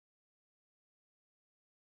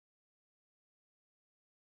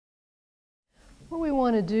What we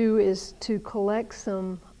want to do is to collect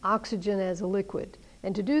some oxygen as a liquid.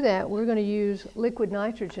 And to do that, we're going to use liquid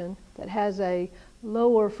nitrogen that has a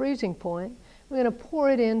lower freezing point. We're going to pour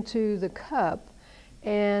it into the cup,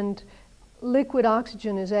 and liquid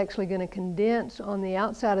oxygen is actually going to condense on the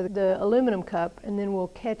outside of the aluminum cup, and then we'll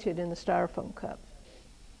catch it in the styrofoam cup.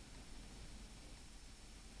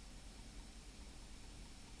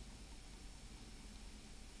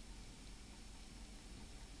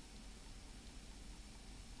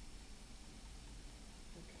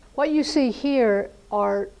 What you see here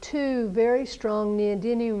are two very strong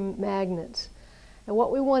neodymium magnets. And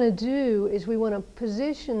what we want to do is we want to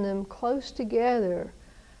position them close together,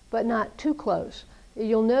 but not too close.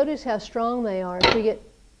 You'll notice how strong they are. If we get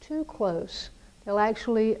too close, they'll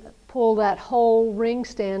actually pull that whole ring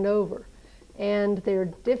stand over, and they're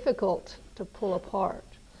difficult to pull apart.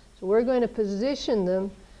 So we're going to position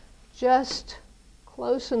them just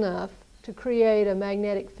close enough to create a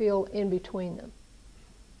magnetic field in between them.